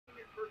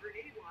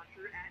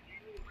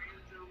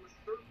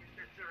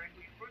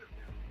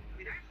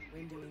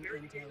When doing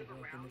intel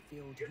work in the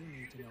field, you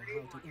need to know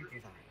how to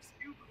improvise.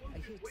 A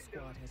hit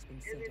squad has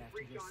been sent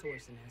after your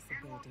source and has the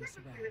building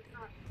surrounded.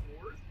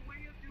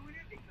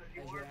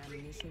 As your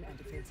ammunition and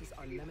defenses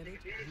are limited,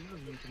 you will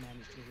need to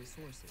manage your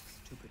resources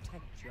to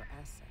protect your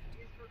asset.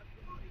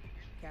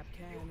 Cap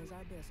Can is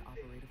our best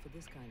operator for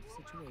this kind of I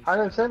situation.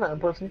 didn't say nothing,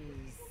 pussy.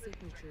 His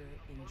signature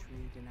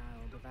entry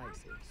denial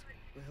devices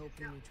will help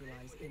you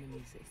neutralize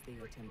enemies as they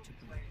attempt to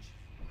breach.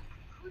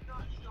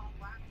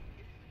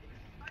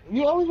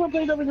 You always want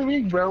to play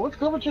WWE, bro. What's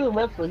good with you in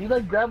wrestling? You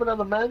like grabbing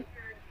other men?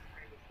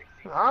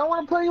 I don't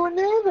want to play you in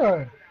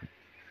neither.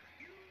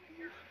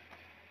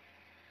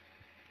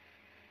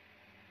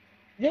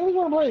 You always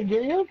want to play a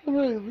game.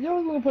 You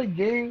always want to play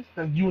games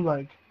that you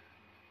like.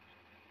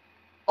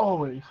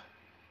 Always.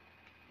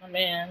 I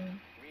mean,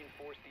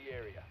 Reinforce the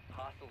area.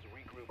 Hostiles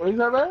What is regrouping.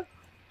 that,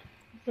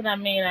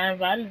 man? I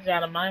invited you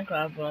out of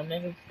Minecraft, but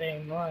niggas stay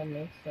ignoring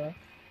me, so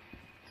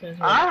since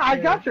what it I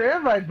is. got your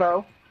invite,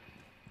 bro.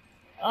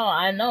 Oh,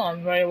 I know,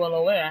 I'm very well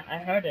aware. I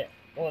heard it.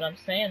 But what I'm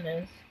saying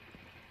is,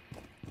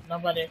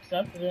 nobody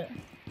accepted it.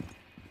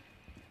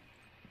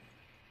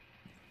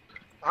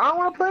 I don't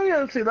want to play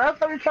UFC. Last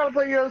time you tried to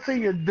play UFC,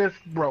 your disc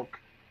broke.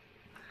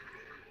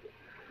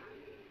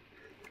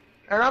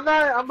 And I'm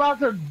about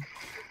to.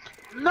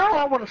 No,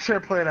 I want to share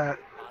play that.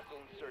 Hostile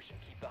insertion.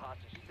 Keep the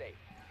hostage safe.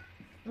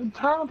 I'm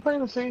tired of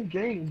playing the same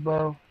games,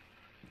 bro.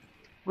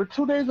 We're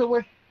 2 days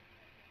away.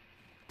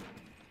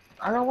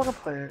 I don't want to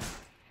play it.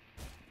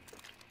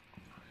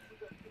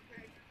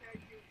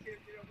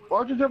 Why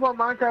don't you jump on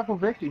Minecraft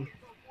with Vicky?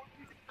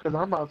 Because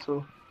I'm about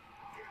to.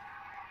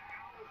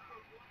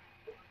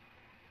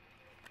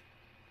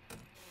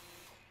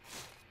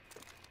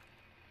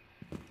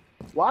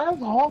 Why is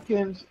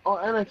Hawkins on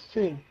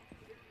NXT?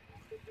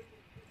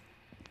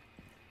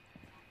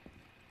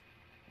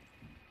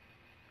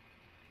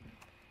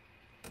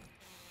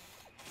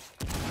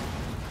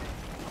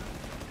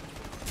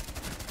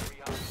 Three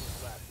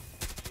hostiles left.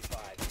 Be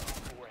advised.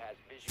 Op 4 has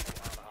visual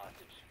on the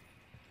hostage.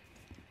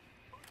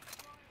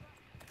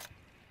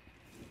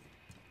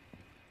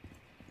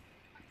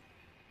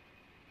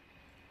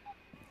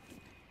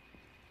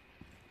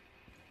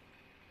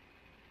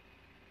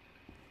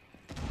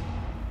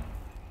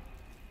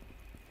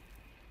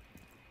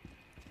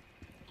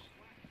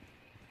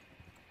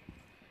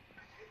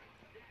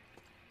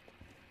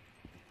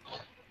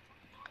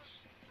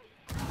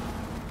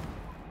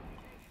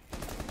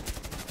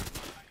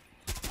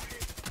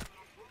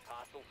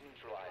 Hostiles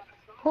neutralized.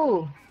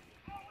 Who?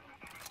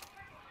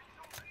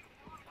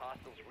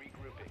 Hostiles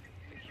regrouping.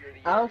 Secure the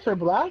area. Alistair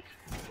Black?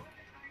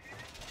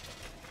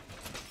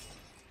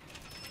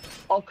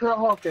 Oh, Kurt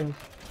Hawkins.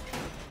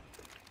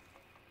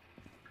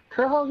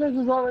 Kurt Hawkins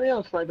is already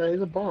on SmackDown.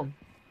 He's a bum.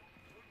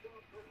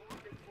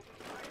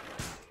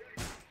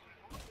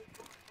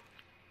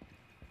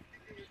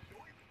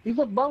 He's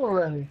a bum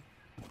already.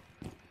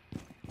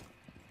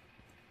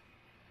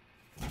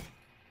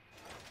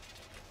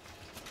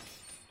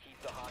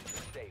 Keep the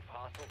hostage safe.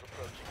 Hostiles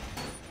approaching.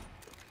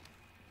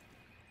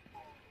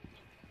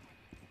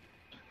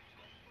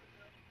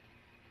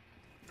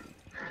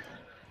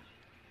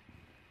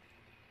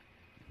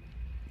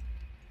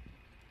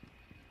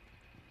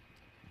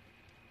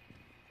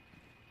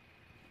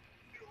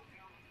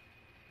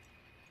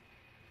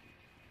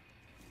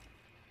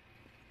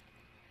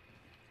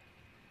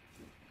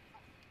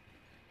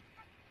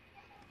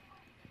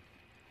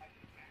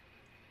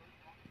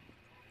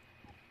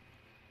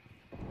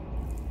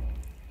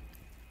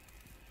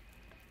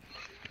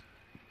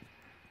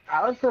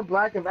 Alistair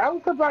Black, if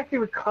Alistair Black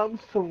even comes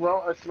to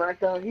Raw or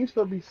SmackDown, he's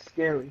gonna be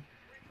scary.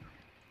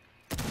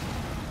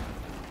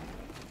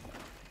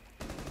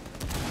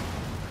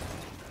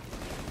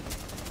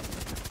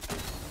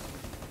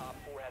 Op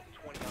 4 has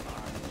 20 on the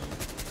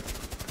hostage.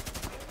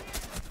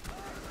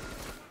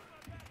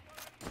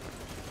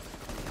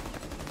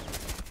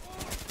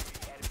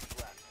 Enemies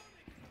left.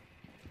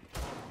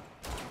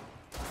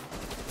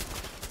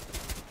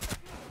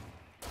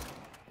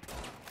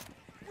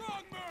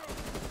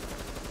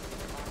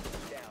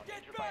 Hostage down.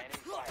 Injured by enemy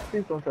fire.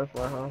 Please don't touch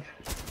my house.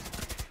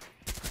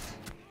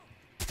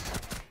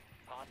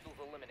 Hostiles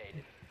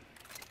eliminated.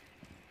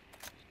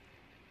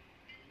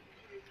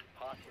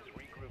 Hostiles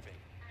regrouping.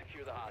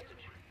 Secure the hostage.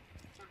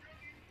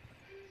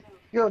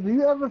 Yo, do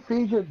you ever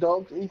feed your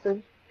dogs,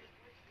 Ethan?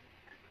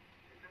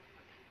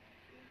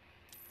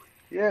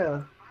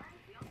 Yeah.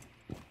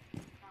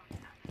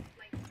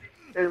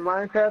 In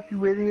Minecraft,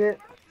 you idiot.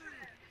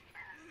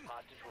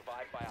 Hostage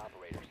revived by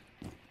operators.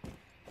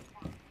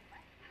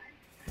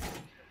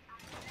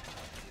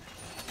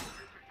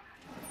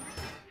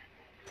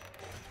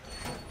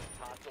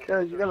 Hostiles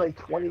Yeah, you got like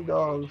insertion. 20 Prepare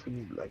to dogs, engage.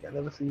 and you like, I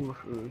never see you with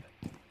food.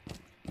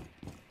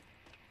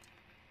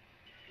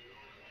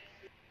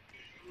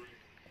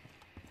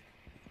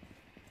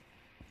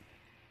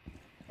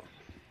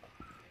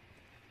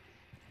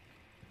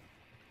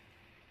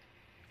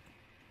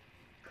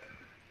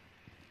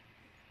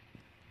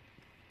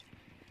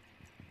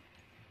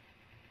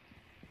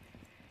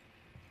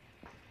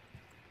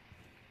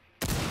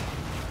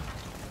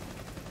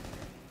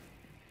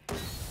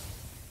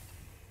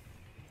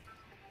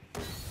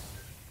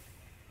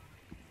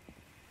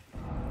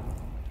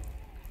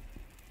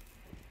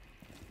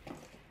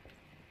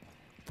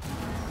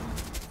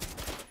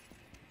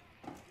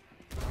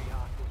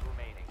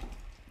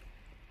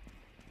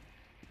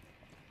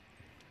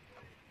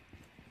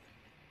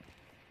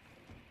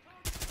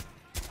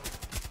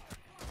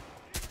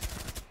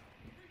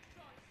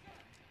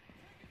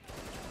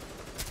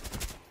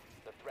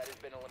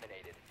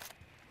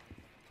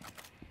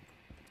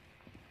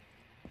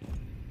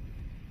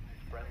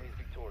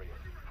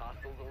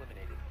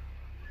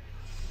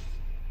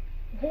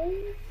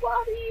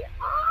 Nobody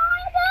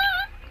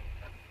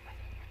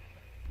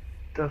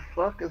The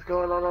fuck is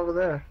going on over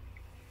there?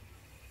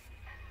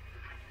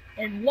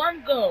 in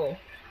one go.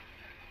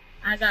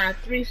 I got a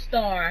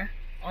 3-star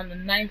on the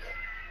 9th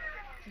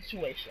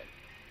situation.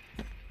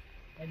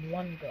 In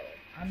one go.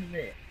 I'm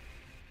lit.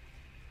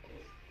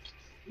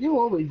 You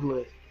always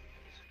lit.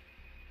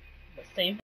 But save